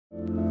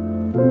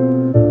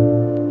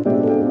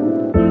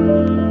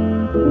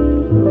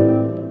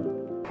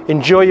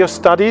Enjoy your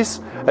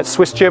studies at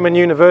Swiss German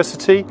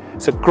University.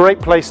 It's a great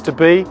place to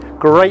be,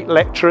 great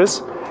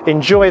lecturers.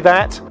 Enjoy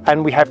that,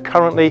 and we have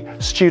currently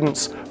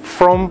students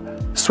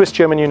from Swiss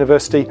German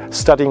University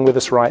studying with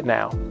us right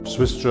now.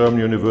 Swiss German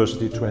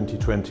University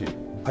 2020.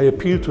 I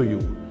appeal to you,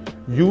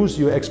 use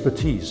your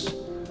expertise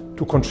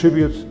to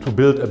contribute to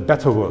build a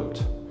better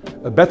world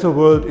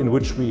in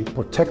which we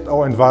protect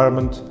our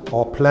environment,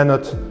 our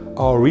planet,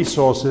 our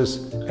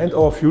resources and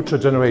our future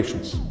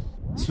generations.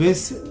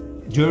 Swiss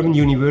German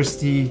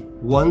University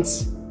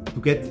wants to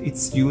get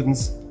its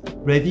students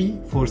ready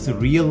for the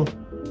real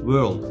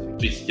world.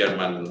 Swiss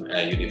German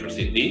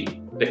University,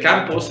 the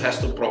campus has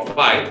to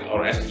provide,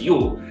 or as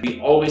you,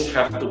 we always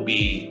have to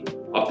be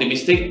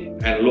optimistic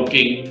and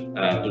looking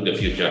to the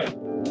future.